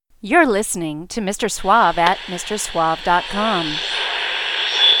You're listening to Mr. Suave at MrSuave.com.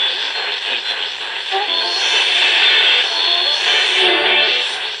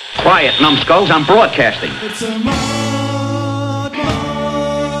 Quiet, numbskulls, I'm broadcasting. It's a mod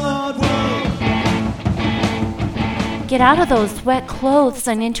world. Get out of those wet clothes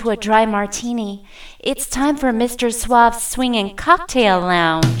and into a dry martini. It's time for Mr. Suave's Swingin' Cocktail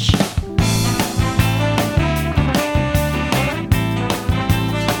Lounge.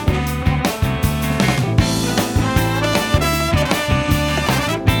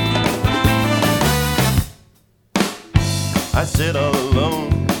 I sit all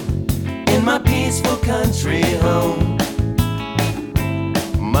alone in my peaceful country home,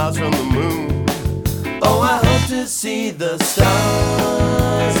 miles from the moon. Oh, I hope to see the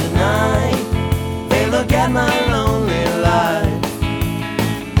stars at night. They look at my lonely life.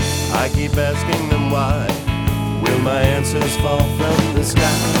 I keep asking them why. Will my answers fall from the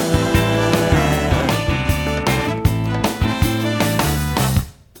sky?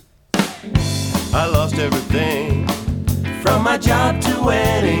 I lost everything, from my job to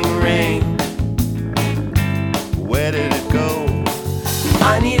wedding ring. Where did it go?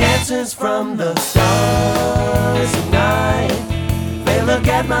 I need answers from the stars at night. They look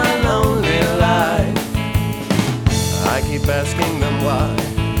at my lonely life. I keep asking them why.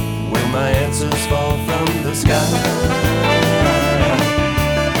 Will my answers fall from the sky?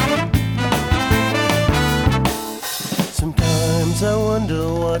 Sometimes I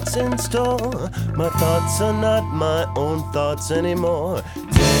wonder what's in store. My thoughts are not my own thoughts anymore.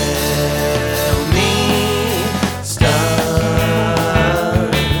 Tell me, stars.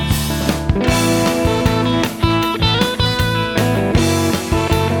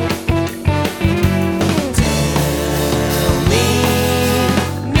 Tell me,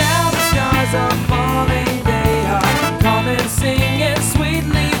 now the stars are falling. They are calling, singing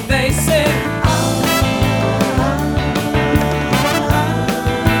sweetly. They sing.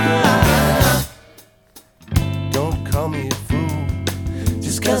 Call me a fool,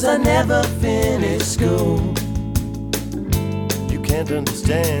 just cause I never finished school. You can't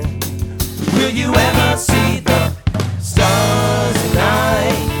understand. Will you ever see the stars at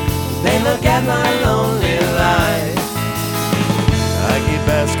night? They look at my lonely life. I keep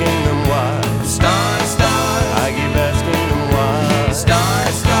asking them why. Stars, stars. I keep asking them why.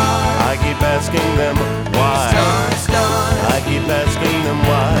 Stars, stars. I keep asking them why. Stars, stars. I keep asking them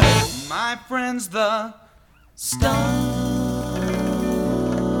why. My friends, the stars.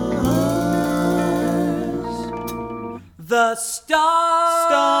 The stars.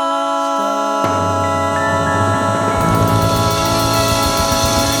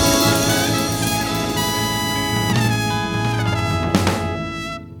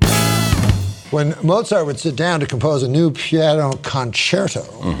 When Mozart would sit down to compose a new piano concerto,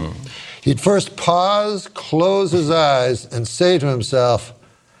 he'd first pause, close his eyes, and say to himself,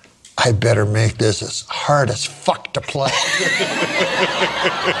 I better make this as hard as fuck to play.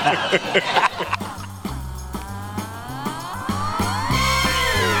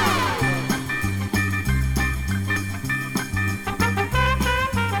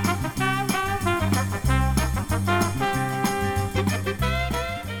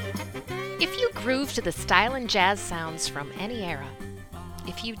 If you groove to the style and jazz sounds from any era,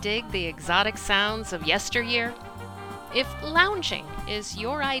 if you dig the exotic sounds of yesteryear, if lounging is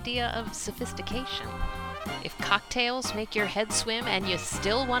your idea of sophistication, if cocktails make your head swim and you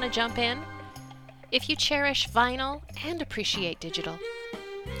still want to jump in, if you cherish vinyl and appreciate digital,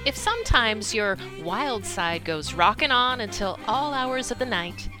 if sometimes your wild side goes rockin' on until all hours of the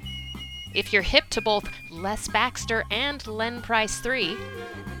night, if you're hip to both Les Baxter and Len Price III,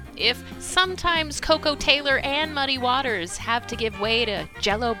 if sometimes Coco Taylor and Muddy Waters have to give way to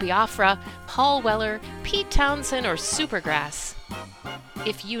Jello Biafra, Paul Weller, Pete Townsend, or Supergrass.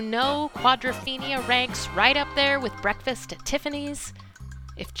 If you know Quadrophenia ranks right up there with Breakfast at Tiffany's.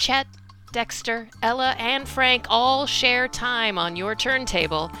 If Chet, Dexter, Ella, and Frank all share time on your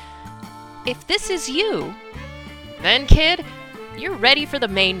turntable. If this is you, then kid, you're ready for the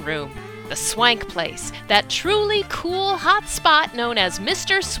main room. The swank place, that truly cool hot spot known as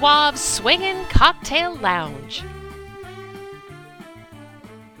Mr. Suave's Swingin' Cocktail Lounge.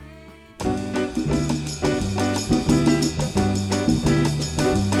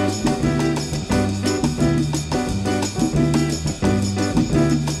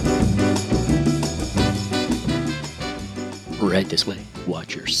 Right this way.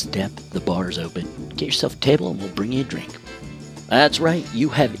 Watch your step. The bar's open. Get yourself a table and we'll bring you a drink. That's right, you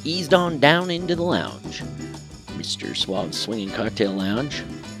have eased on down into the lounge. Mr. Suave's Swingin' Cocktail Lounge.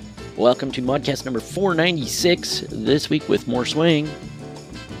 Welcome to Modcast number 496, this week with more swing.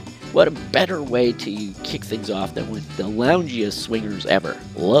 What a better way to kick things off than with the loungiest swingers ever,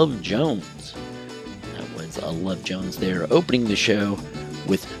 Love Jones. That was Love Jones there, opening the show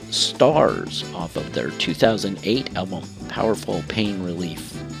with Stars off of their 2008 album, Powerful Pain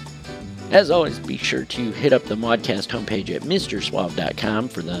Relief. As always, be sure to hit up the Modcast homepage at MrSuave.com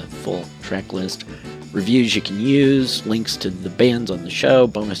for the full track list, reviews you can use, links to the bands on the show,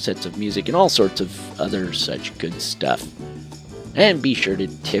 bonus sets of music, and all sorts of other such good stuff. And be sure to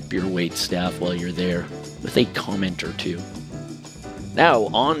tip your wait staff while you're there with a comment or two. Now,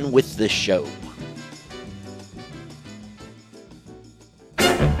 on with the show.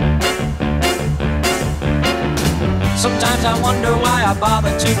 Sometimes I wonder why I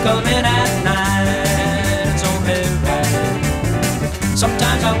bother to come in at night. It's only right.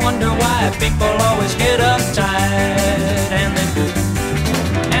 Sometimes I wonder why people always get uptight, and they do.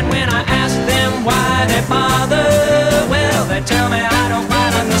 And when I ask them why they bother, well, they tell me I don't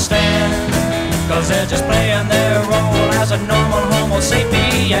quite understand. 'Cause they're just playing their role as a normal homo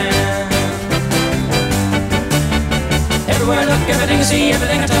sapien. Everywhere I look, everything I see,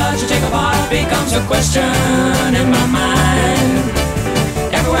 everything I touch, I take apart becomes a question in my mind.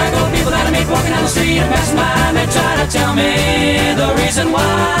 Everywhere I go, people that I meet walking down the street and passing by, they try to tell me the reason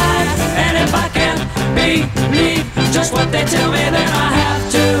why. And if I can't believe just what they tell me, then I have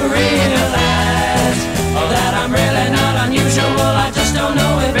to realize that I'm really not unusual. I just don't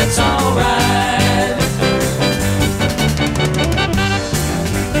know if it's alright.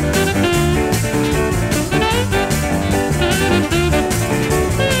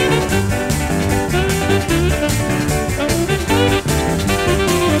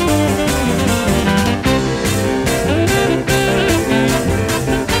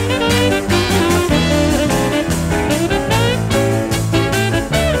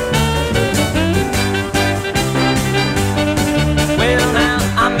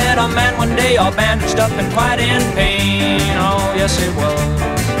 All bandaged up and quite in pain. Oh, yes it was.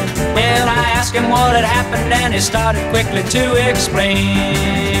 Well, I asked him what had happened, and he started quickly to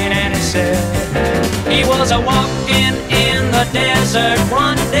explain. And he said he was a-walking in the desert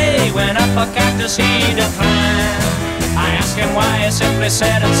one day when up a cactus he declined. I asked him why, he simply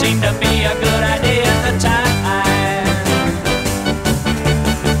said it seemed to be a good idea at the time.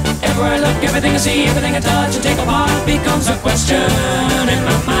 Everywhere I look, everything I see, everything I touch and take apart becomes a question in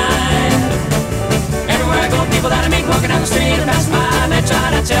my mind. Everywhere I go, people that I meet walking down the street and pass by, they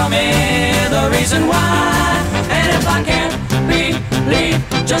try to tell me the reason why. And if I can't believe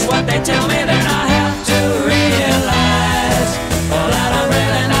just what they tell me, then I have to realize that I'm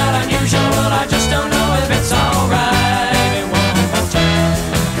really not unusual. I just don't know if it's alright. Maybe one more time.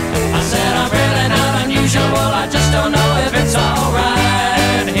 I said I'm really not unusual. I just don't know if it's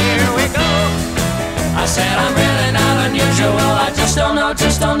alright. Here we go. I said I'm really not unusual. I just don't know,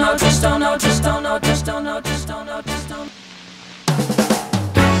 just don't know, just don't know, just don't know, just don't know, just don't know, just don't know.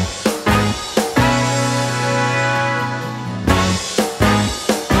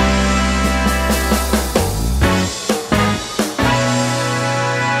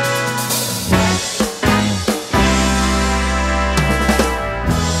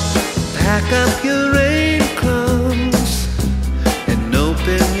 Pack up your raincoats and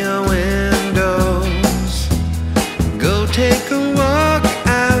open your windows. Go take a walk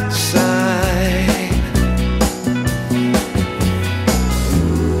outside.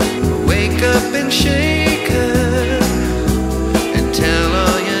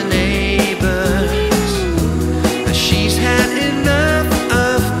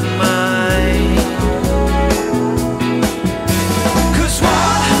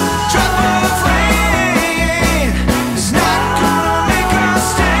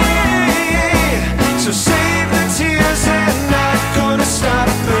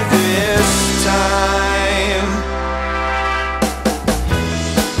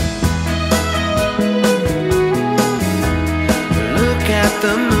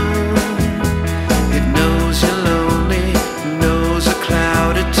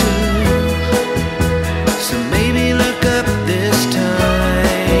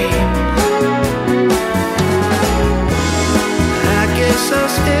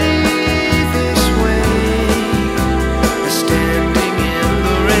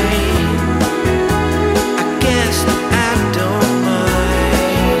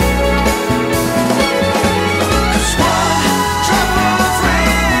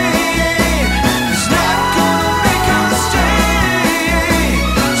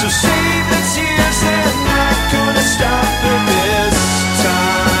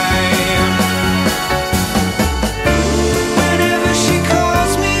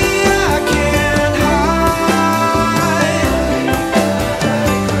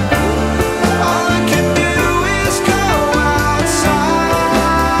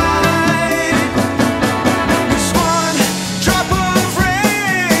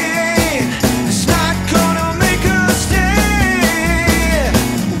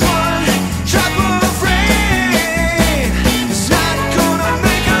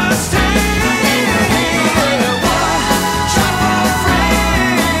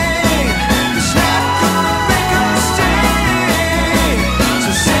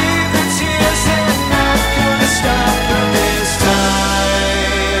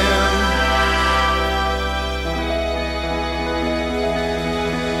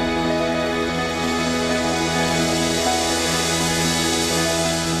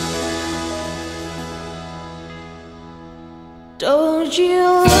 Don't you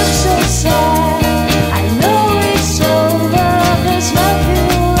look so sad? I know it's over, there's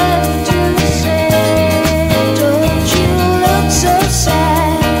nothing left to say. Don't you look so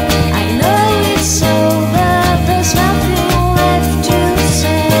sad? I know it's over, there's nothing left to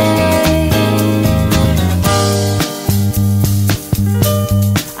say.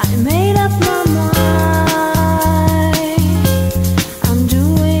 I made up my mind, I'm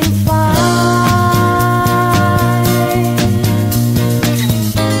doing fine.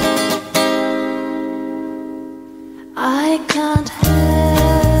 I can't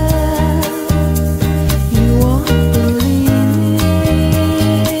help, you won't believe it.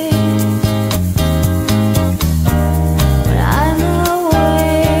 When I'm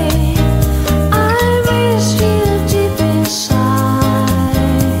away, I miss you deep inside.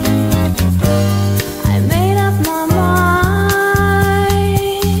 I made up my mind,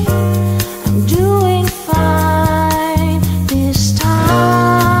 I'm doing fine this time.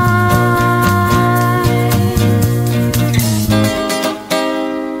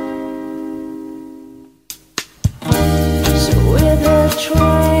 So with a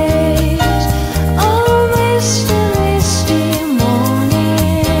trace of misty, misty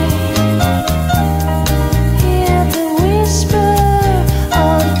morning, hear the whisper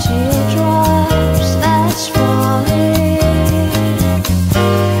of teardrops that's falling.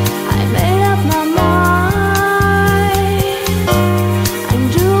 I made up my mind, I'm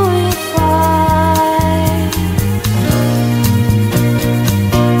doing fine.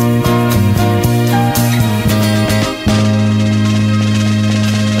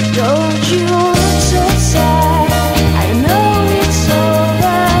 Don't you look so sad? I know it's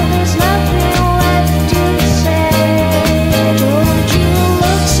over, there's nothing left to say. Don't you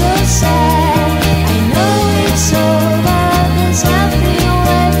look so sad? I know it's over, there's nothing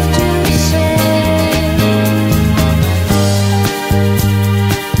left to say.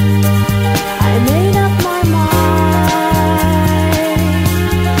 I made up my mind,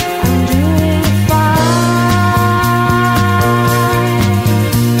 I'm doing fine.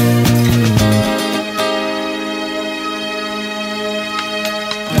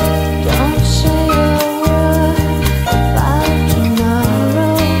 Don't say a word about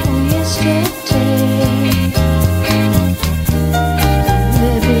tomorrow or yesterday.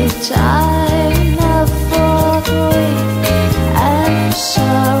 Maybe time enough for grief and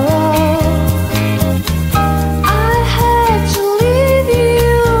sorrow. I had to leave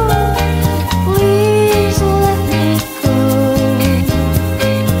you, please let me go.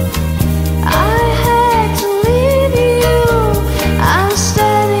 I had to leave you, I'm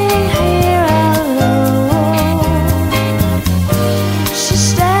standing here alone. So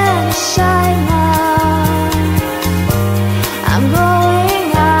stand aside now, I'm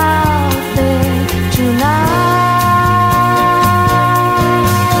going out there tonight.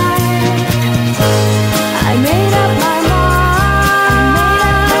 I made up my mind,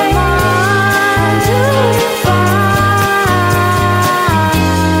 I'm doing fine.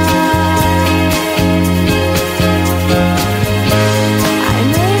 I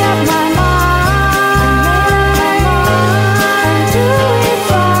made up my mind, I'm doing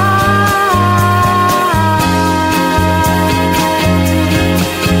fine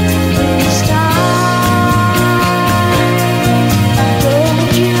this time.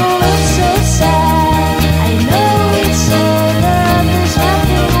 Don't you look so sad? I know it's over, there's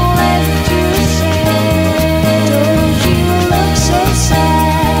nothing left to say. Don't you look so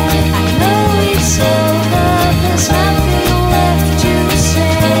sad? I know it's over, there's nothing left to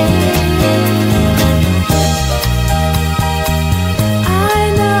say. I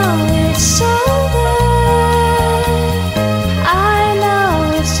know it's over, I know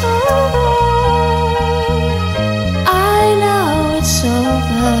it's over, I know it's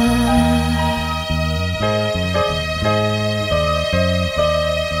over.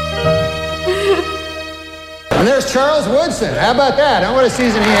 And there's Charles Woodson. How about that? What a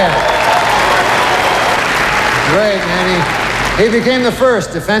season he had. Great, man. He became the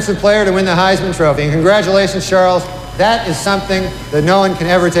first defensive player to win the Heisman Trophy. And congratulations, Charles. That is something that no one can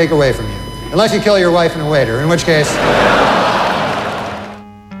ever take away from you. Unless you kill your wife and a waiter, in which case...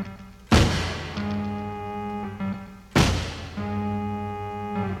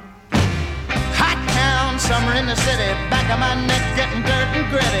 Hot town, summer in the city, back of my neck getting dirt and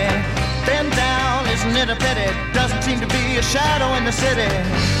gritty. Been down, isn't it a pity? Doesn't seem to be a shadow in the city.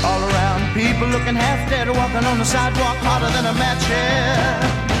 All around, people looking half dead, walking on the sidewalk harder than a match head.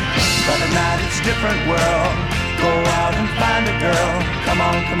 But at night it's a different world. Go out and find a girl. Come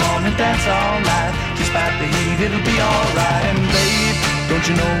on and dance all night. Despite the heat, it'll be alright. And babe, don't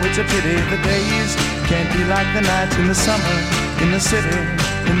you know it's a pity the days can't be like the nights in the summer. in the city,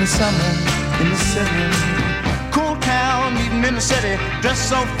 in the summer, in the city. Cool town, meeting in the city, dressed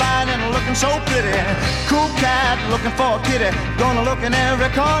so fine and looking so pretty. Cool cat, looking for a kitty, gonna look in every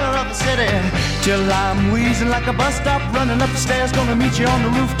corner of the city. Till I'm wheezing like a bus stop, running up the stairs, gonna meet you on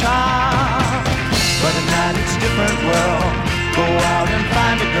the rooftop. But at night it's a different world. Go out and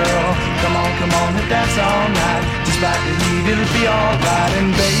find a girl. Come on and dance all night. Despite the heat, it'll be alright.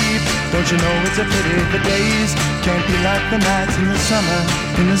 And babe, don't you know it's a pity the days can't be like the nights in the summer,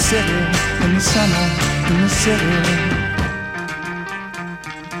 in the city, in the summer, in the city.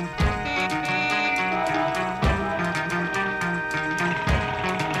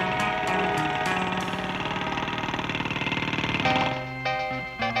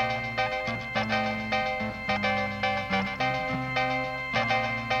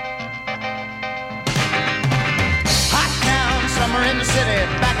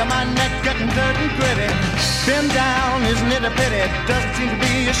 Been down, isn't it a pity? Doesn't seem to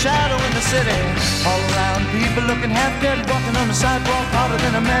be a shadow in the city. All around, people looking half dead, walking on the sidewalk harder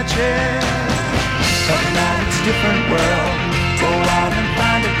than a match head. But now it's a different world. Go out and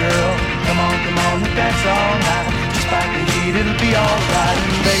find a girl. Come on and dance all night. Despite the heat, it'll be alright.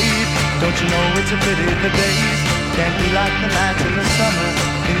 And babe, don't you know it's a pity the days can't be like the nights in the summer,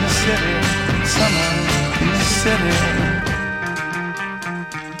 in the city, summer, in the city.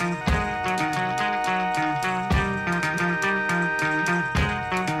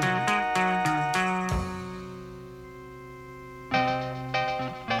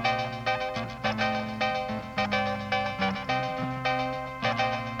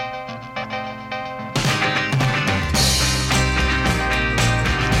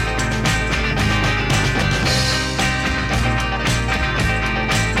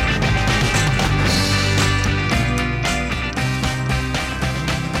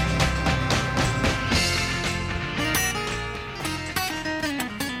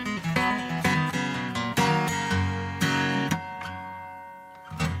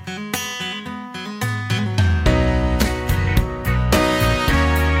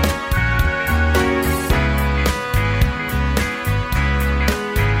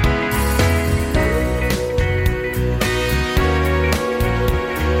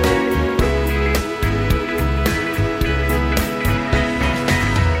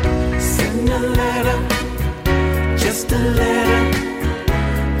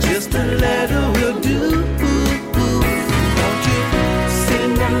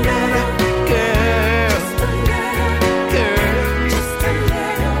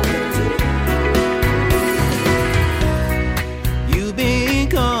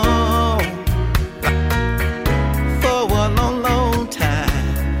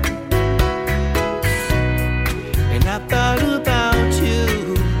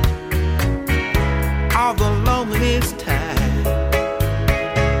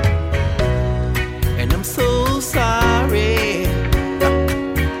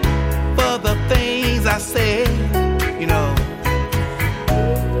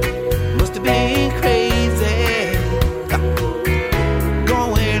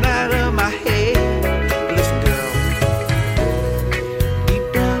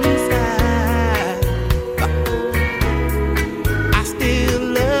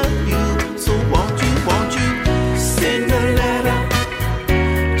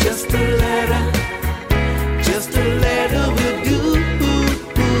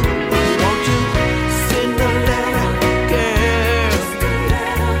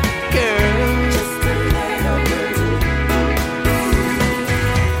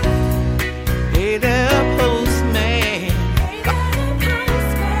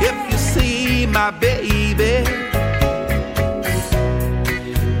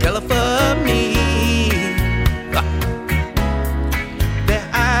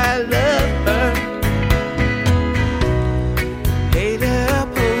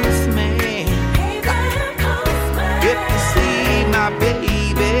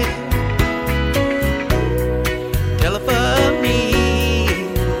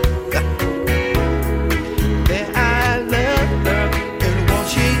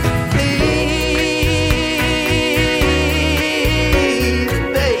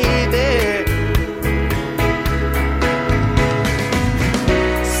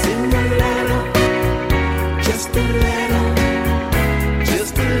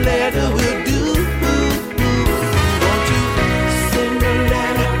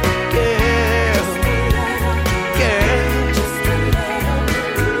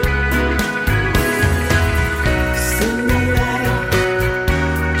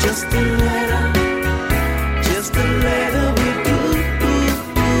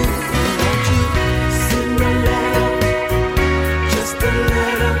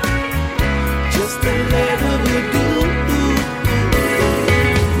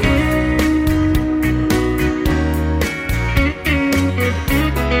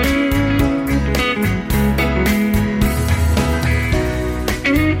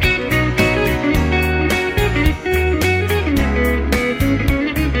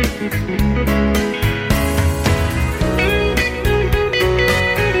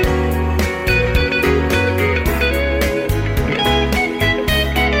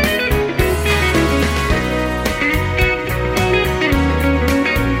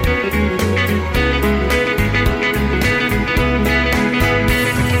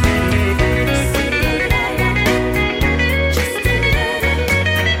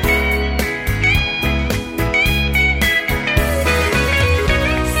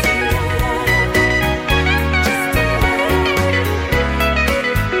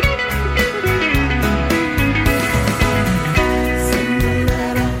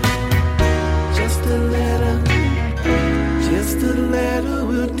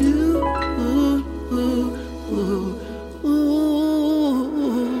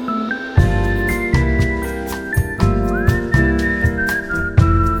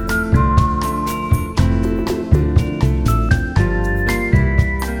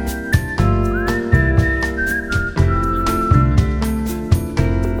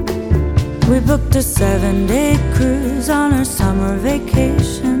 We booked a 7-day cruise on our summer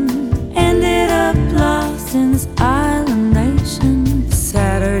vacation. Ended up lost in this island nation.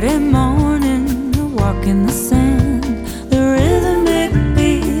 Saturday morning, a walk in the sand. The rhythmic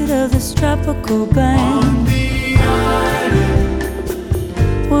beat of this tropical band. On the island,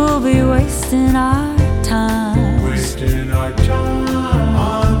 We'll be wasting our time. wasting our time.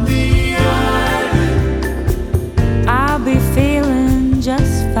 On the island, I'll be feeling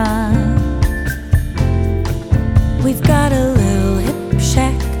just fine. We've got a little hip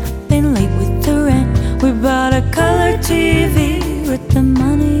shack, been late with the rent. We bought a color TV with the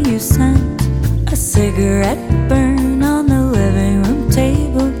money you sent. A cigarette burn on the living room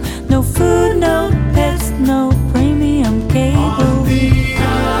table. No food, no pets, no premium on cable. the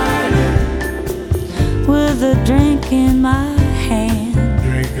island, With a drink in my hand.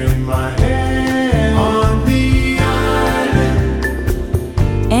 drinking my hand. On the island,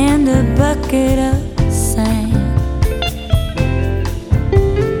 And a bucket of sand.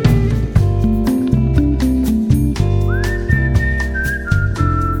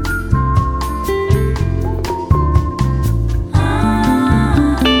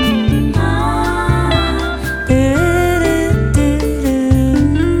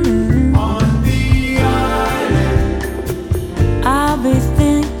 on the island, I'll be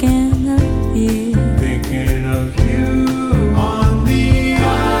thinking of you. thinking of you. On the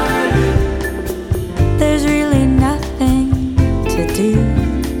island, There's really nothing to do.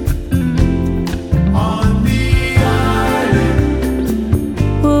 on the island,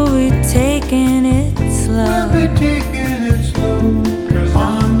 We'll be taking it slow. we'll be taking it slow. 'Cause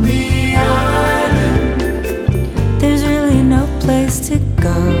on the island, There's really no place to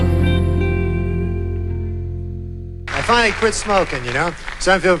go. I finally quit smoking, you know,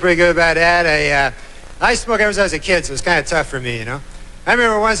 so I'm feeling pretty good about that. I smoked ever since I was a kid, so it's kind of tough for me, you know. I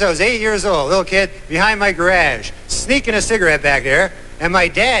remember once I was 8 years old, little kid, behind my garage, sneaking a cigarette back there, and my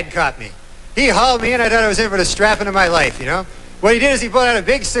dad caught me. He hauled me in. I thought I was in for the strapping of my life, you know. What he did is he pulled out a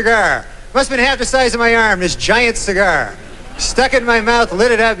big cigar. Must have been half the size of my arm, this giant cigar. Stuck it in my mouth,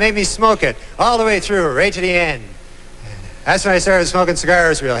 lit it up, made me smoke it all the way through, right to the end. That's when I started smoking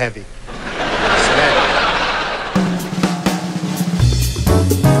cigars real heavy. So that-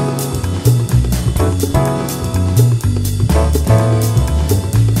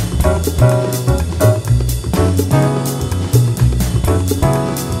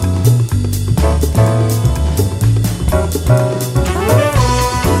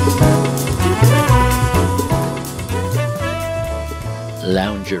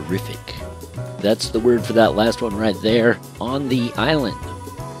 Loungerific. That's the word for that last one right there. On the island.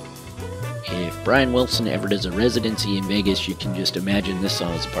 If Brian Wilson ever does a residency in Vegas, you can just imagine this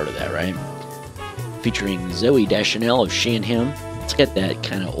song as a part of that, right? Featuring Zoe Deschanel of Shanham. It's got that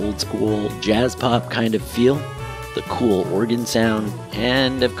kind of old school jazz pop kind of feel, the cool organ sound,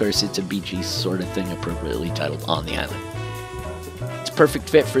 and of course it's a Bee Gees sort of thing appropriately titled On the Island. It's a perfect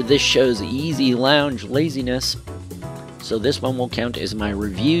fit for this show's easy lounge laziness. So this one will count as my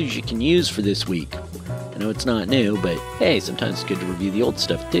reviews you can use for this week. I know it's not new, but hey, sometimes it's good to review the old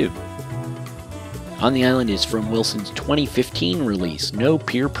stuff too. On the Island is from Wilson's 2015 release, No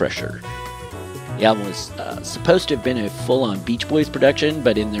Peer Pressure. The album was supposed to have been a full-on Beach Boys production,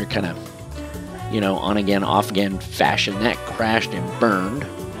 but in their kind of, on-again, off-again fashion, that crashed and burned.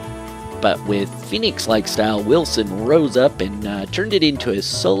 But with Phoenix-like style, Wilson rose up and turned it into a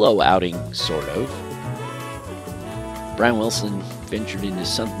solo outing, sort of. Brian Wilson ventured into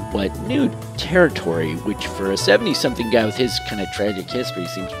somewhat new territory, which for a 70-something guy with his kind of tragic history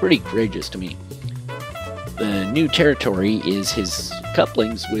seems pretty courageous to me. The new territory is his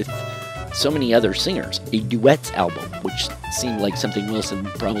couplings with so many other singers, a duets album, which seemed like something Wilson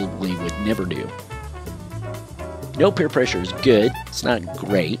probably would never do. No Peer Pressure is good. It's not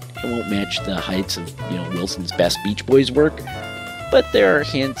great. It won't match the heights of, Wilson's best Beach Boys work, but there are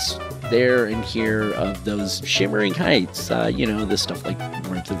hints there and here of those shimmering heights, the stuff like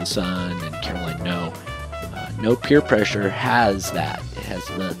Warmth of the Sun and Caroline No. No Peer Pressure has that. It has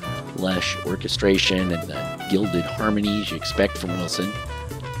the lush orchestration and the gilded harmonies you expect from Wilson.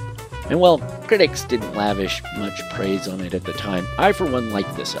 And while critics didn't lavish much praise on it at the time, I for one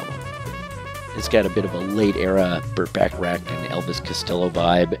like this album. It's got a bit of a late era Burt Bacharach and Elvis Costello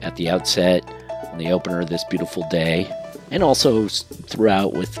vibe at the outset, and the opener, This Beautiful Day, and also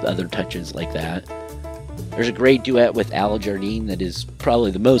throughout with other touches like that. There's a great duet with Al Jardine that is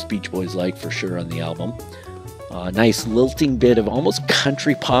probably the most Beach Boys-like for sure on the album. A nice lilting bit of almost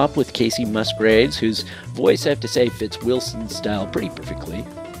country pop with Casey Musgraves, whose voice, I have to say, fits Wilson's style pretty perfectly,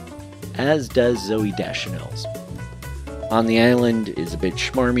 as does Zoe Deschanel's. on the island is a bit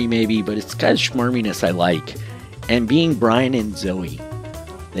schmarmy maybe, but it's kind of schmarminess I like. And being Brian and Zoe,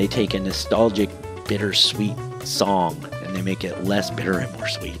 they take a nostalgic, bittersweet song and they make it less bitter and more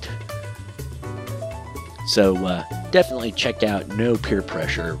sweet. So definitely check out No Peer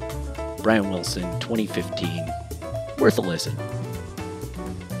Pressure, Brian Wilson, 2015. Worth a listen.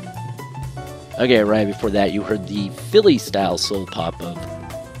 Okay, right before that you heard the Philly-style soul pop of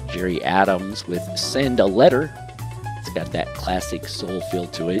Jerry Adams with Send a Letter. It's got that classic soul feel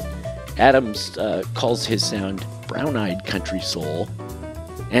to it. Adams calls his sound brown-eyed country soul.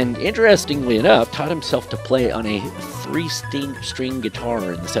 And interestingly enough, taught himself to play on a 3-string guitar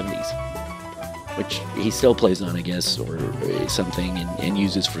in the 70s. Which he still plays on, I guess, or something, and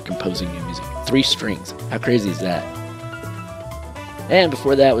uses for composing new music. 3 strings. How crazy is that? And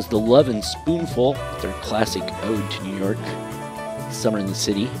before that was the Lovin' Spoonful, their classic ode to New York, Summer in the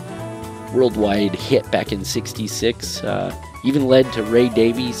City. Worldwide hit back in '66. Even led to Ray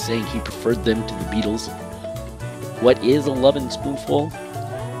Davies saying he preferred them to the Beatles. What is a Lovin' Spoonful?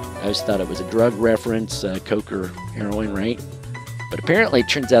 I always thought it was a drug reference, coke or heroin, right? But apparently it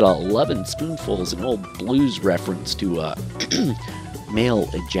turns out a Lovin' Spoonful is an old blues reference to male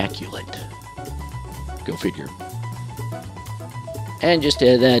ejaculate. Go figure. And just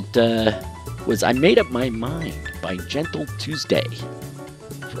that was I Made Up My Mind by Gentle Tuesday.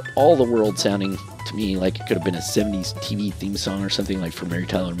 For all the world sounding to me like it could have been a 70s TV theme song or something like for Mary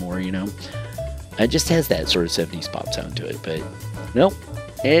Tyler Moore, you know. It just has that sort of 70s pop sound to it, but nope.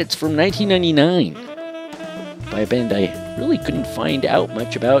 It's from 1999 by a band I really couldn't find out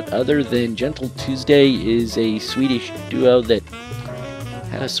much about other than Gentle Tuesday is a Swedish duo that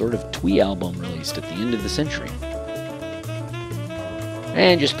had a sort of twee album released at the end of the century.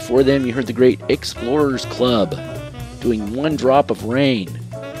 And just before them, you heard the great Explorers Club doing One Drop of Rain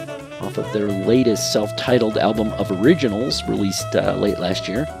off of their latest self-titled album of originals released late last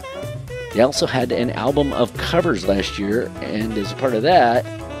year. They also had an album of covers last year, and as a part of that,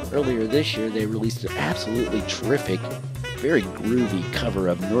 earlier this year, they released their absolutely terrific, very groovy cover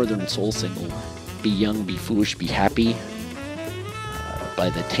of Northern Soul single Be Young, Be Foolish, Be Happy by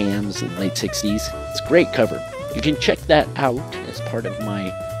the Tams in the late 60s. It's a great cover. You can check that out as part of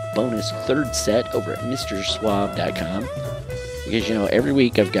my bonus third set over at MrSuave.com. Because, you know, every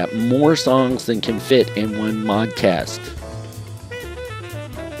week I've got more songs than can fit in one modcast.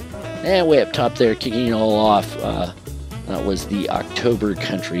 And way up top there, kicking it all off, that was the October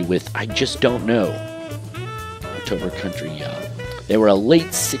Country with I Just Don't Know. October Country, they were a late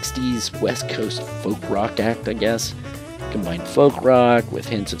 60s West Coast folk rock act, I guess. Combined folk rock with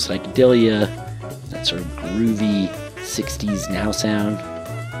hints of psychedelia, that sort of groovy 60s now sound.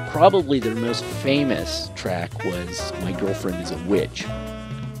 Probably their most famous track was My Girlfriend is a Witch.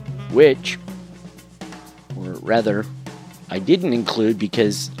 Which, or rather, I didn't include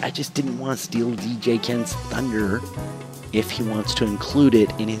because I just didn't want to steal DJ Ken's thunder if he wants to include it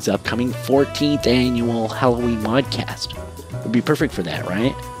in his upcoming 14th annual Halloween modcast. It would be perfect for that,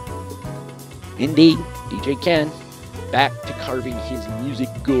 right? Indeed, DJ Ken, back to carving his music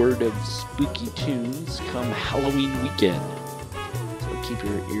gourd of spooky tunes come Halloween weekend. So keep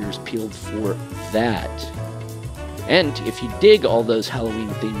your ears peeled for that. And if you dig all those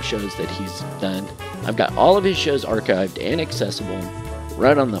Halloween-themed shows that he's done, I've got all of his shows archived and accessible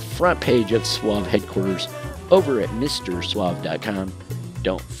right on the front page of Suave headquarters over at MrSuave.com.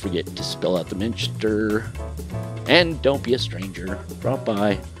 Don't forget to spell out the Minster. And don't be a stranger. Drop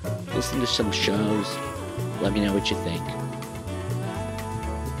by, listen to some shows, let me know what you think.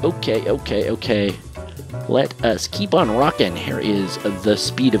 Okay. Let us keep on rocking. Here is The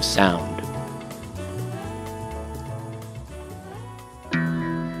Speed of Sound.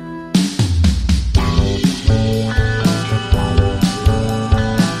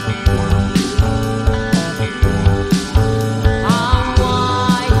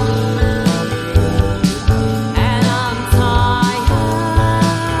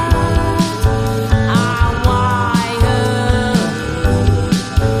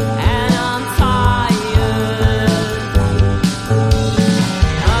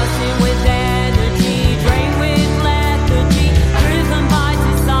 With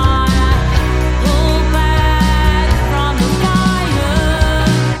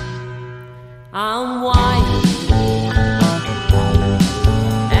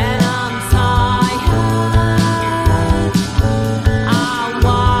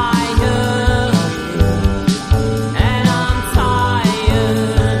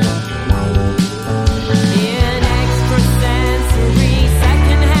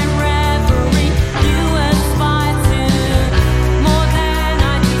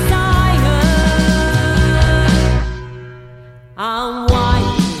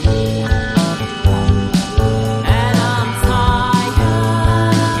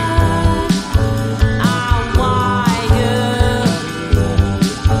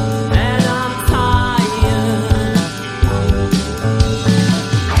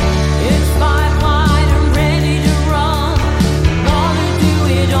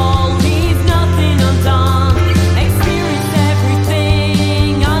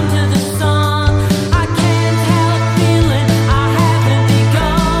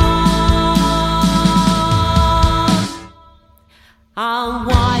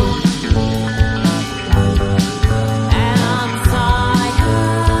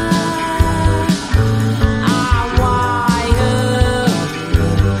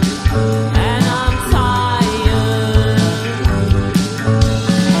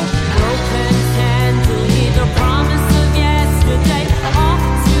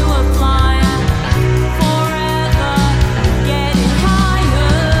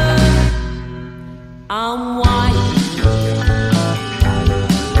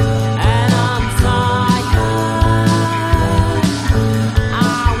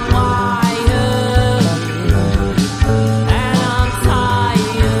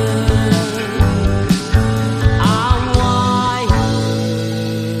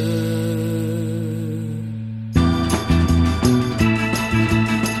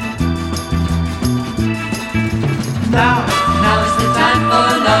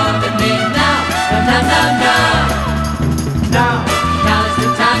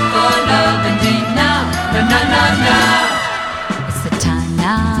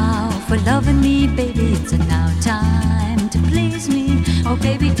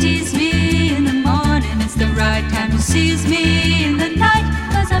baby, tease me in the morning. It's the right time to seize me in the night,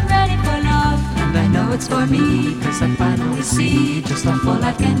 'cause I'm ready for love. And I know it's for me, 'cause I finally see just how full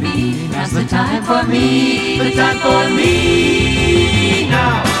life can be. Now's the time for me, the time for me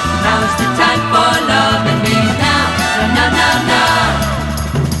now. Now's the time for love and me now. Now, now, now.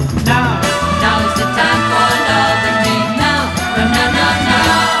 Now. Now's the time for love and me now. Now, now, now,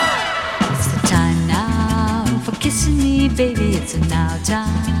 now. It's the time now for kissing me, baby. It's now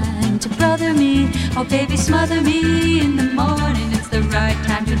time to brother me. Oh, baby, smother me in the morning. It's the right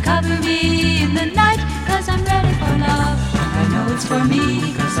time to cover me in the night, 'cause I'm ready for love. I know it's for me,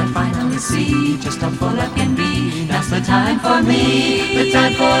 'cause I finally see just how full I can be. Now's the time for me, the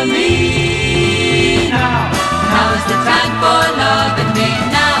time for me now. Now is the time for love and me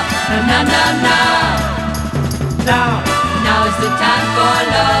now. Now, now, now, now. Now. Now is the time for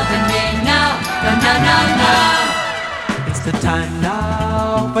love and me now. Now, now, now, now. It's the time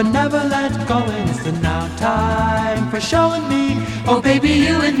now for never let go, and it's the now time for showing me. Oh, baby,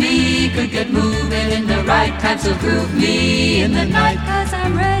 you and me could get moving in the right time, so groove me in the night, 'cause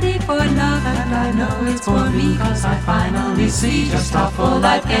I'm ready for love. And I know it's for me, 'cause I finally see just how full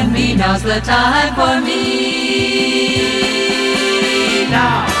life can be. Now's the time for me.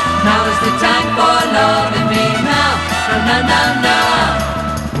 Now. Now is the time for love and me now. Now, now, now, now.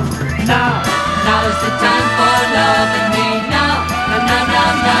 Now. Now is the time for love and me now. Now, now,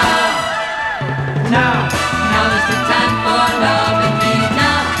 now, now. Now. Now is the time for love and me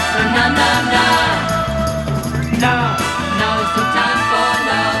now. Now, now, now, now. Now. Now is the time for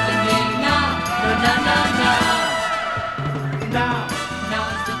love and me now. Now, now, now, now. Now. Now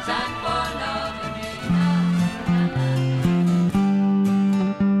is the time for love and me now.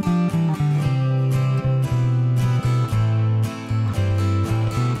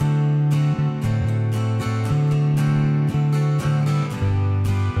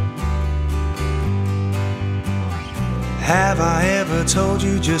 Have I ever told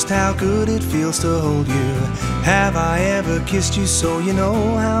you just how good it feels to hold you? Have I ever kissed you so you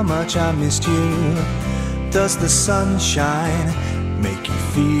know how much I missed you? Does the sunshine make you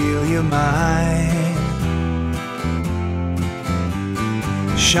feel you're mine?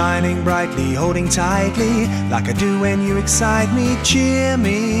 Shining brightly, holding tightly, like I do when you excite me. Cheer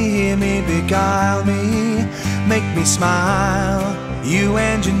me, hear me, beguile me, make me smile. You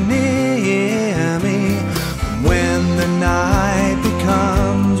engineer me. When the night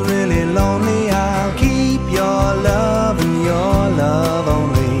becomes really lonely, I'll keep your love and your love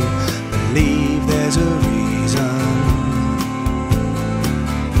only. Believe there's a reason.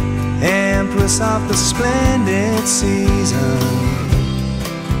 Empress of the splendid season.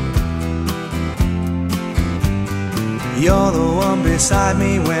 You're the one beside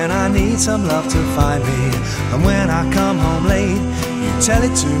me when I need some love to find me. And when I come home late, you tell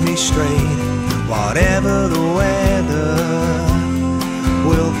it to me straight. Whatever the weather,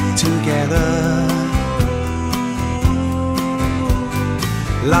 we'll be together.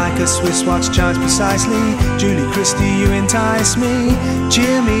 Like a Swiss watch chimes precisely, Julie Christie, you entice me.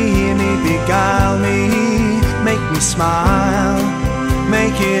 Cheer me, hear me, beguile me, make me smile,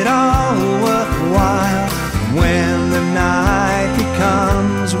 make it all worthwhile. When the night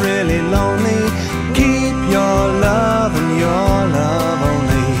becomes really lonely, keep your love and your love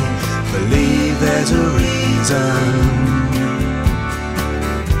only. Believe there's a reason.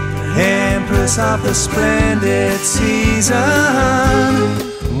 Empress of the splendid season.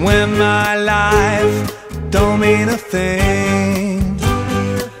 When my life don't mean a thing,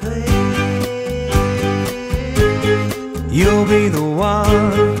 you'll be the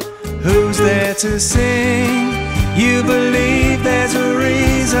one who's there to sing. You believe there's a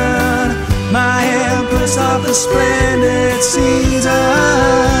reason. My empress of the splendid season.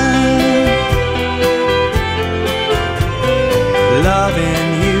 Loving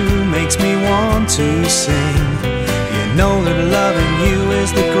you makes me want to sing. You know that loving you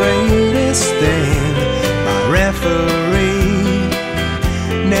is the greatest thing. My referee,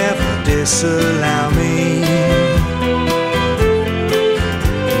 never disallow me.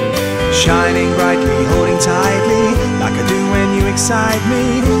 Shining brightly, holding tightly, like I do when you excite me.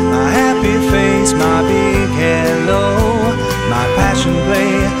 My happy face, my big hello, my passion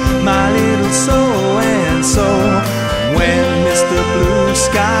play, my little so and so. When Mr. Blue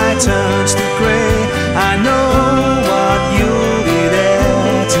Sky turns to gray, I know what you'll be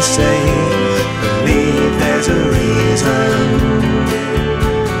there to say. Believe there's a reason.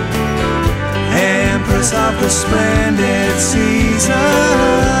 Empress of the splendid season.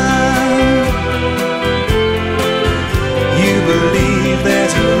 You believe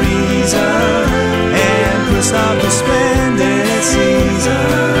there's a reason. Empress of the splendid season.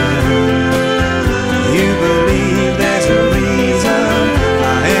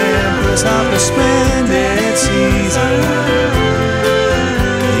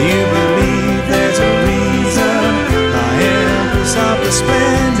 a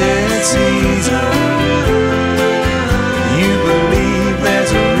splendid season. You believe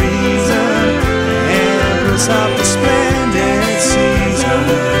there's a reason, the Empress of the splendid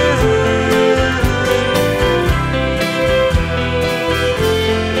season.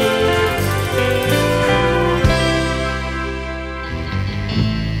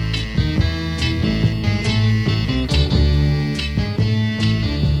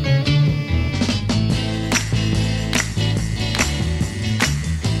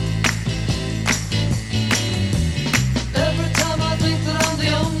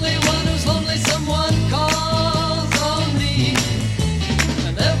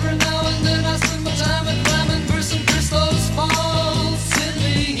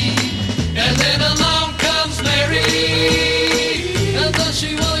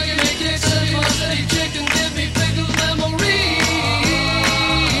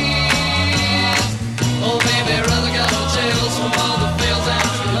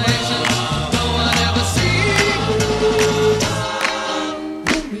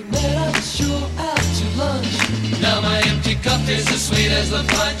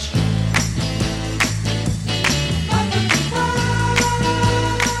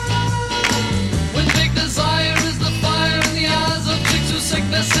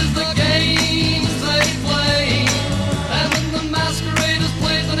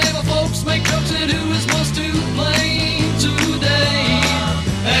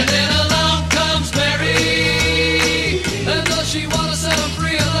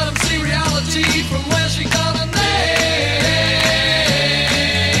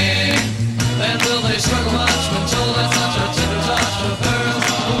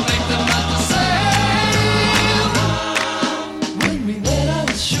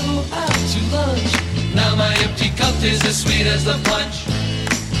 Is as sweet as the punch.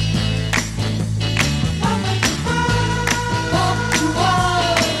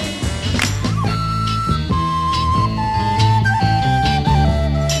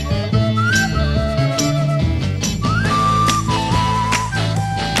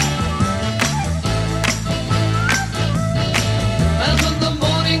 And when the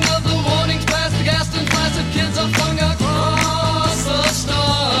morning of the warnings past the gas and placid kids are flung across the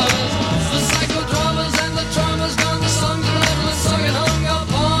stars, the psychodramas and the traumas gone, the songs are endless, sung and hung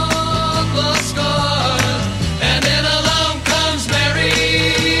upon the scars. And then along comes Mary,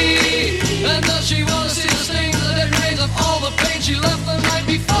 and does she want to see the stains of the dead remains of all the pain she left the night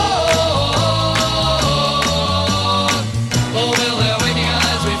before? Oh, will their waiting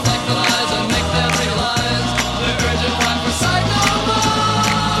eyes reflect the lies and make them realize the urgent cry for sight no more?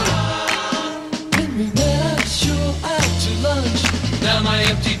 When we met, I was sure out to lunch. Now my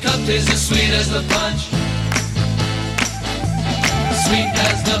empty cup tastes as sweet as the punch. Sweet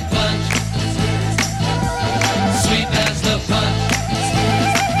as the punch. Sweet as the punch.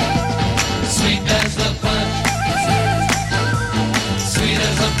 Sweet as the punch. Sweet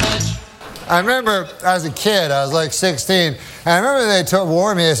as the punch. I remember as a kid, I was like 16, and I remember they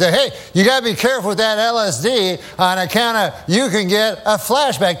warned me, they said, hey, you gotta be careful with that LSD on account of you can get a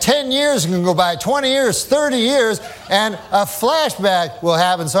flashback. 10 years can go by, 20 years, 30 years, and a flashback will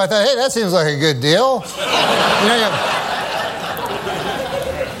happen. So I thought, hey, that seems like a good deal.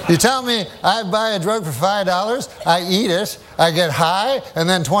 You tell me I buy a drug for $5, I eat it, I get high, and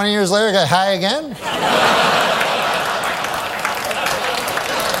then 20 years later I get high again?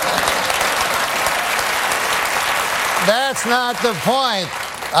 That's not the point.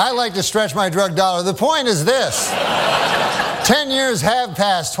 I like to stretch my drug dollar. The point is this. 10 years have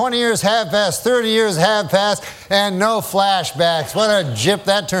passed, 20 years have passed, 30 years have passed, and no flashbacks. What a gyp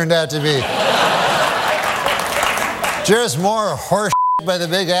that turned out to be. Just more horse by the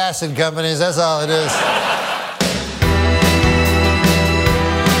big acid companies, that's all it is.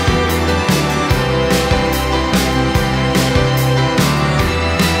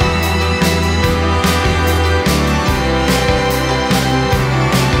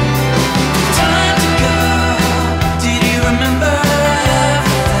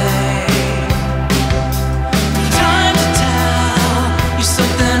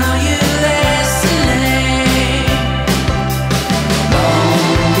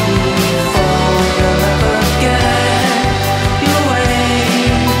 Long before you're ever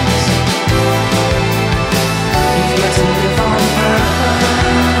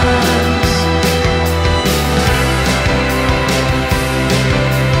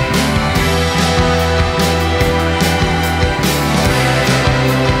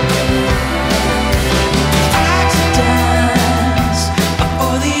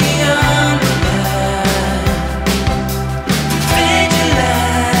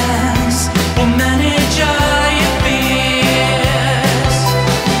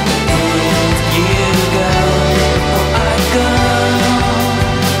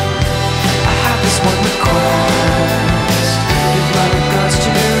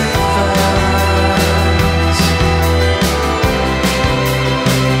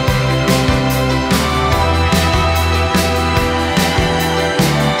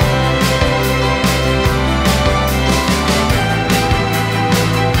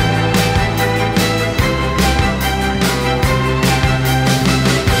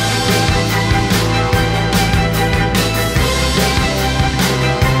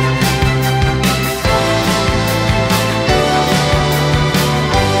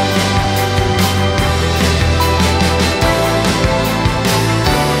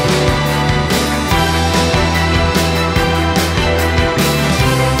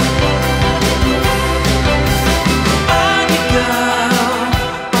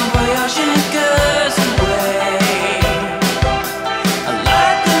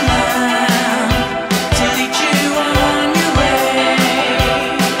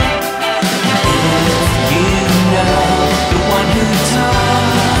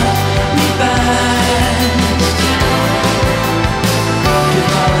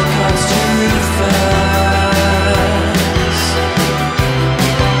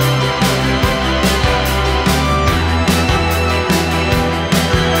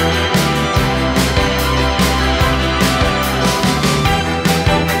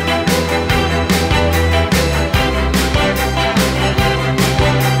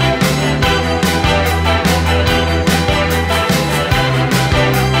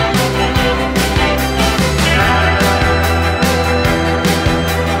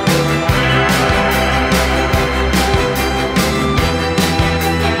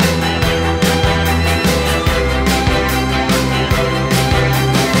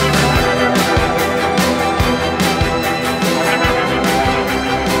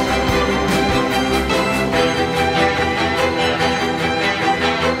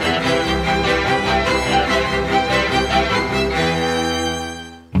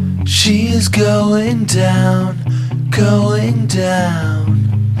going down,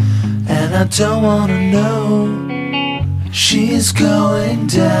 and I don't wanna know. She's going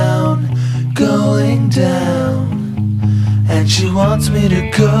down, and she wants me to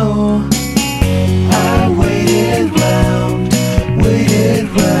go. I waited round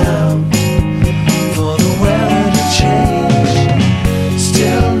for the weather to change.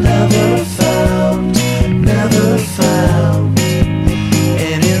 Still never found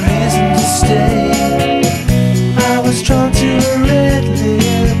any reason to stay. I was drawn to her red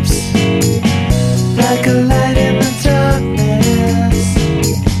lips, like a light in the darkness.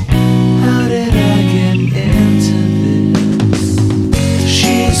 How did I get into this?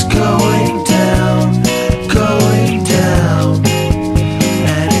 She's going down,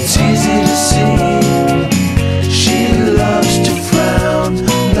 and it's easy to see. She loves to frown,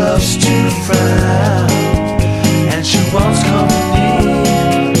 and she wants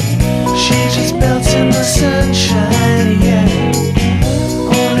company. She just melts in the sunshine, yeah.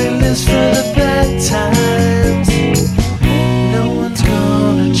 Only lives for the bad times. No one's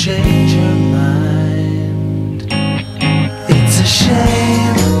gonna change her mind. It's a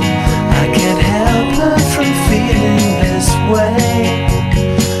shame I can't help her from feeling this way.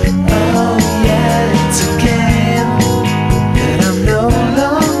 Oh yeah, it's a game that I'm no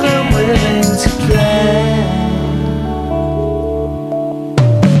longer willing to play.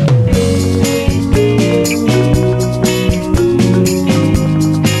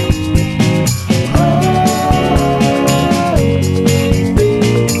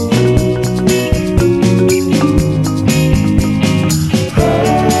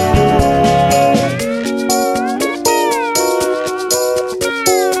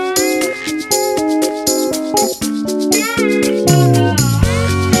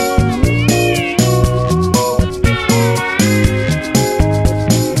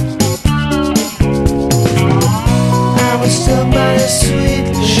 I was stuck by a sweet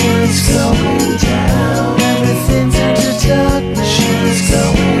love. She's going down. Everything turned to darkness. She's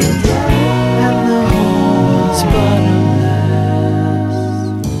going down, and the whole world's bottomless.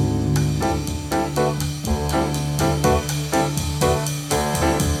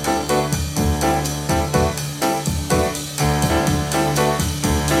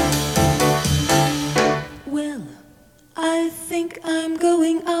 Well, I think I'm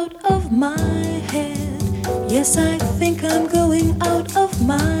going out of my head. Yes, I think I'm going out of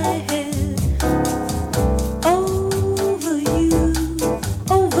my head. Over you,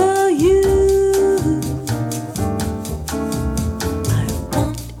 over you. I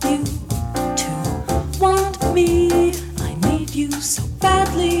want you to want me. I need you so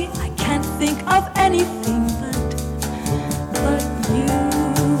badly. I can't think of anything but you.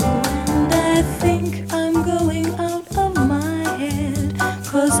 And I think I'm going out of my head,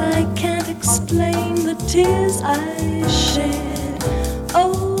 'cause I can't explain the tears I shed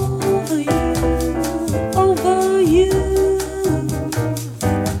over you, over you.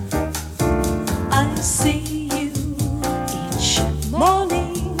 I see you each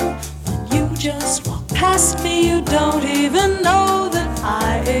morning, but you just walk past me. You don't even know that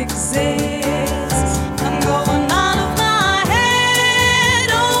I exist. I'm going out of my head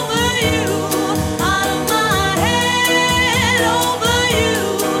over you, out of my head over you,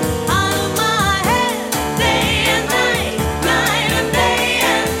 out of my head, day and night, night and day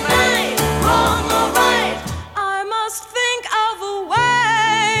and night, wrong or right. I must think of a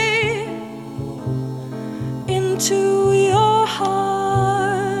way into your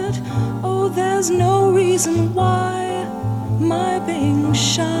heart. Oh, there's no reason why my being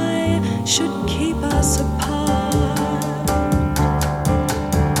shy should keep us apart.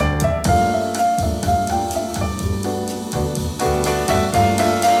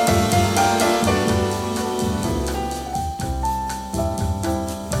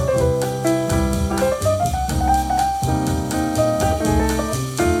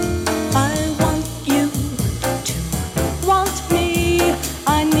 I want you to want me.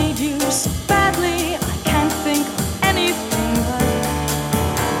 I need you so badly. I can't think of anything but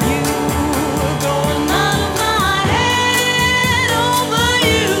you. Going out of my head over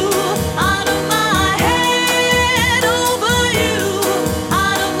you, out of my head over you,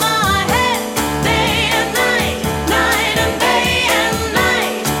 out of my head, day and night, night and day and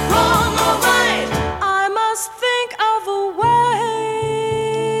night, wrong or right. I must think of a way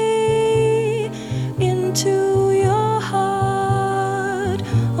into your heart.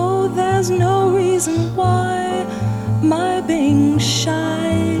 Oh, there's no reason why my being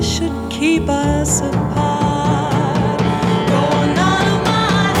shy should keep us apart. Going out of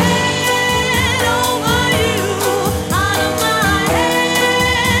my head over you, out of my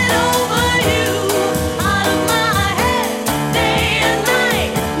head over you.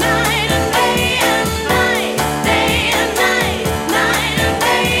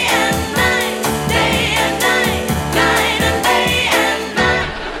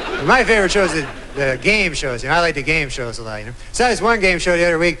 My favorite shows are the game shows. I like the game shows a lot. Saw this one game show the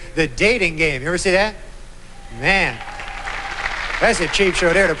other week, the dating game. You ever see that? Man, that's a cheap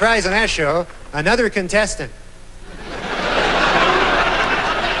show there. The prize on that show, another contestant.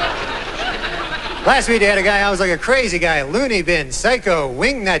 Last week they had a guy, I was like a crazy guy, loony bin, psycho,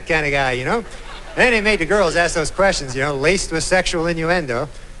 wingnut kind of guy, And then they made the girls ask those questions, laced with sexual innuendo.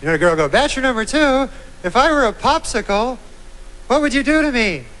 The girl go, bachelor number 2, if I were a popsicle, what would you do to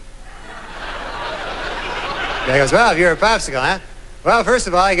me? Guy goes, well, if you're a popsicle, huh? Well, first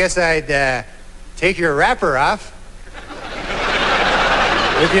of all, I guess I'd take your wrapper off.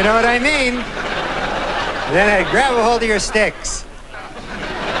 If you know what I mean. And then I'd grab a hold of your sticks.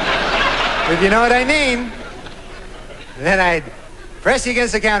 If you know what I mean. And then I'd press you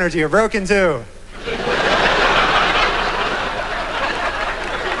against the counter till you're broken too.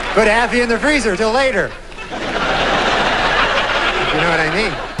 Put half of you in the freezer till later. If you know what I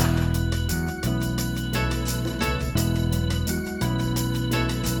mean.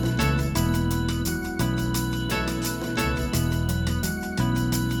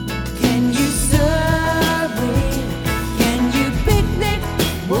 Can you survey? Can you picnic?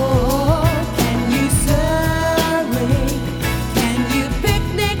 Whoa, can you survey? Can you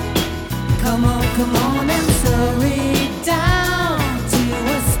picnic? Come on and survey down to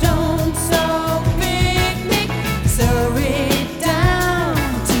a stone soaked picnic. Survey down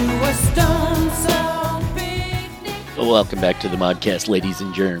to a stone soaked picnic. Welcome back to the Modcast, ladies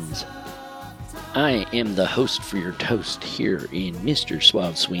and germs. I am the host for your toast here in Mr.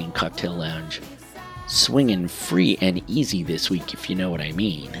 Suave Swing Cocktail Lounge. Swinging free and easy this week, if you know what I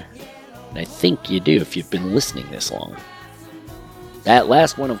mean. And I think you do if you've been listening this long. That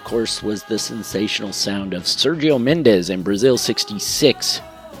last one, of course, was the sensational sound of Sergio Mendes and Brazil 66.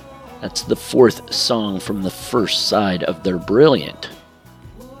 That's the fourth song from the first side of their brilliant,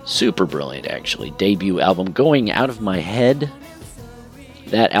 super brilliant actually, debut album, Going Out of My Head.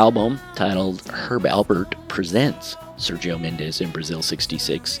 That album, titled Herb Alpert Presents Sergio Mendes and Brazil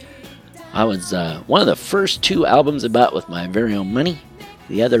 66, I was one of the first two albums I bought with my very own money,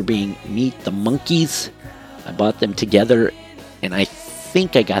 the other being Meet the Monkees. I bought them together, and I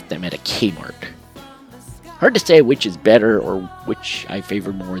think I got them at a Kmart. Hard to say which is better or which I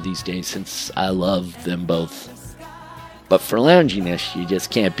favor more these days, since I love them both. But for lounginess, you just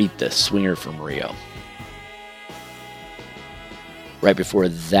can't beat the Swinger from Rio. Right before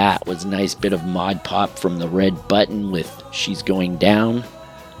that was a nice bit of mod pop from the Red Button with She's Going Down.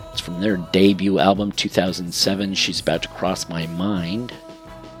 It's from their debut album, 2007, She's About to Cross My Mind.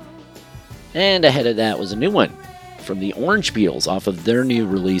 And ahead of that was a new one from the Orange Peels off of their new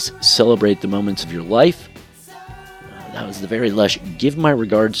release, Celebrate the Moments of Your Life. That was the very lush Give My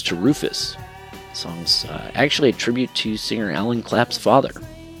Regards to Rufus. The song's actually a tribute to singer Alan Clapp's father.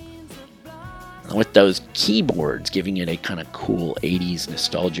 With those keyboards giving it a kind of cool 80s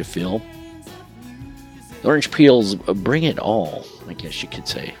nostalgia feel. The Orange Peels bring it all, I guess you could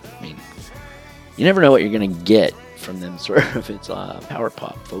say. I mean, you never know what you're going to get from them, sort of. It's power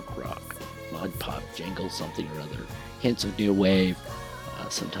pop, folk rock, mod pop, jangle something or other. Hints of new wave,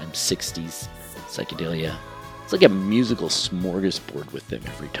 sometimes 60s psychedelia. It's like a musical smorgasbord with them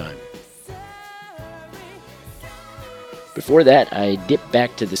every time. Before that, I dipped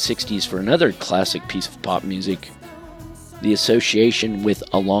back to the 60s for another classic piece of pop music, The Association with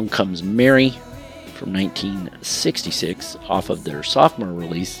Along Comes Mary from 1966, off of their sophomore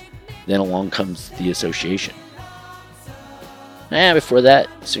release, Then Along Comes the Association. And before that,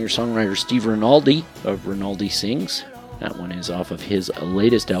 singer-songwriter Steve Rinaldi of Rinaldi Sings. That one is off of his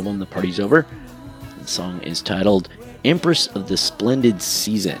latest album, The Party's Over. The song is titled Empress of the Splendid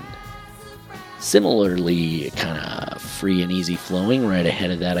Season. Similarly, kind of free and easy flowing. Right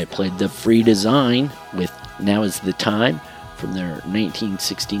ahead of that, I played The Free Design with Now Is the Time from their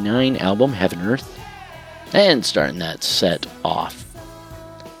 1969 album, Heaven Earth. And starting that set off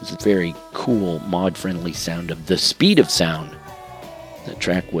was a very cool, mod-friendly sound of The Speed of Sound. The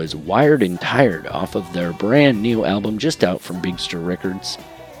track was Wired and Tired off of their brand new album just out from Big Stir Records.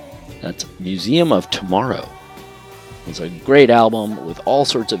 That's Museum of Tomorrow. It's a great album with all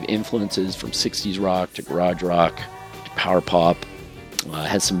sorts of influences from 60s rock to garage rock to power pop.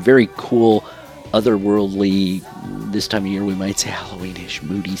 Has some very cool, otherworldly, this time of year we might say Halloweenish,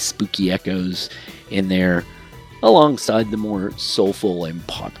 moody, spooky echoes in there, alongside the more soulful and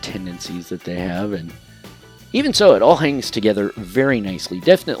pop tendencies that they have. And even so, it all hangs together very nicely.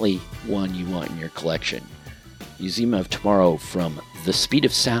 Definitely one you want in your collection. Museum of Tomorrow from The Speed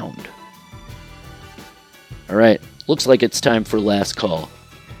of Sound. Alright. Looks like it's time for last call.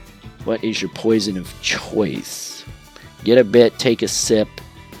 What is your poison of choice? Get a bit, take a sip,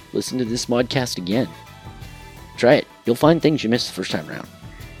 listen to this modcast again. Try it. You'll find things you missed the first time around.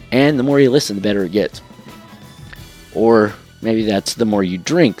 And the more you listen, the better it gets. Or maybe that's the more you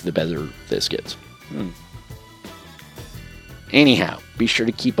drink, the better this gets. Anyhow, be sure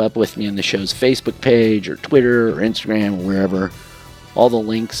to keep up with me on the show's Facebook page or Twitter or Instagram or wherever. All the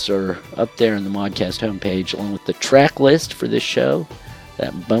links are up there on the Modcast homepage, along with the track list for this show,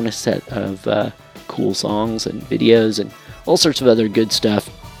 that bonus set of cool songs and videos and all sorts of other good stuff.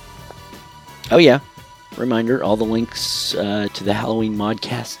 Oh yeah, reminder, all the links to the Halloween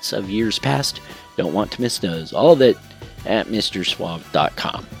modcasts of years past. Don't want to miss those. All of it at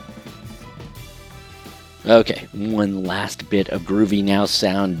MrSuave.com. Okay, one last bit of groovy now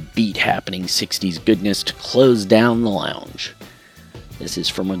sound beat happening 60s goodness to close down the lounge. This is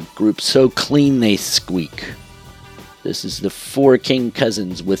from a group so clean they squeak. This is the Four King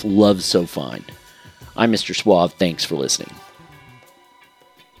Cousins with Love So Fine. I'm Mr. Suave, thanks for listening.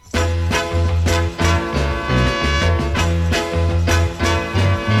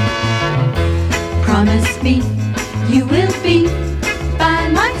 Promise me you will be by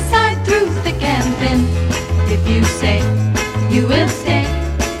my side through thick and thin. If you say you will stay,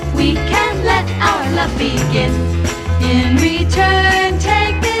 we can let our love begin. In return,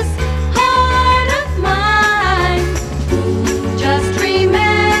 take this heart of mine. Just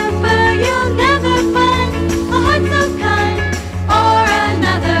remember you'll never find a heart so kind or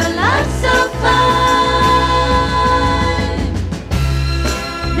another love so fine.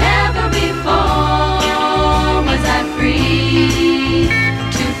 Never before was I free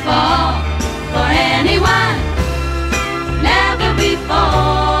to fall for anyone. Never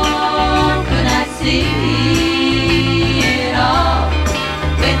before could I see it all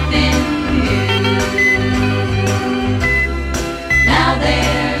within you. Now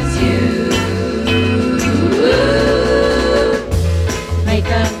there's you. Make a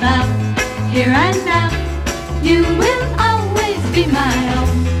vow here and now. You will always be my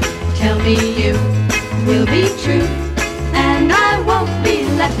own. Tell me you will be true, and I won't be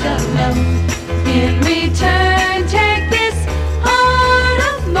left alone. In return, take this heart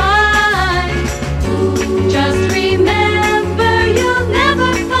of mine. Just remember you'll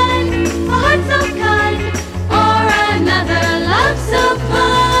never find a heart so kind or another love so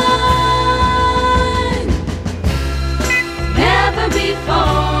fine. Never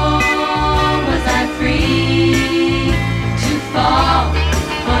before was I free to fall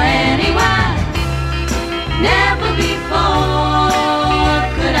for anyone. Never before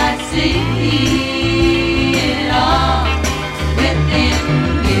could I see it all within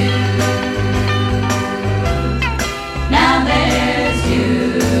you. Now there's you.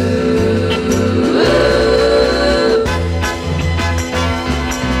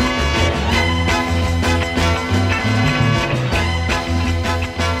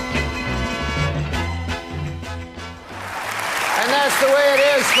 And that's the way it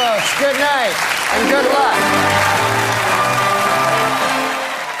is, folks. Good night and good luck.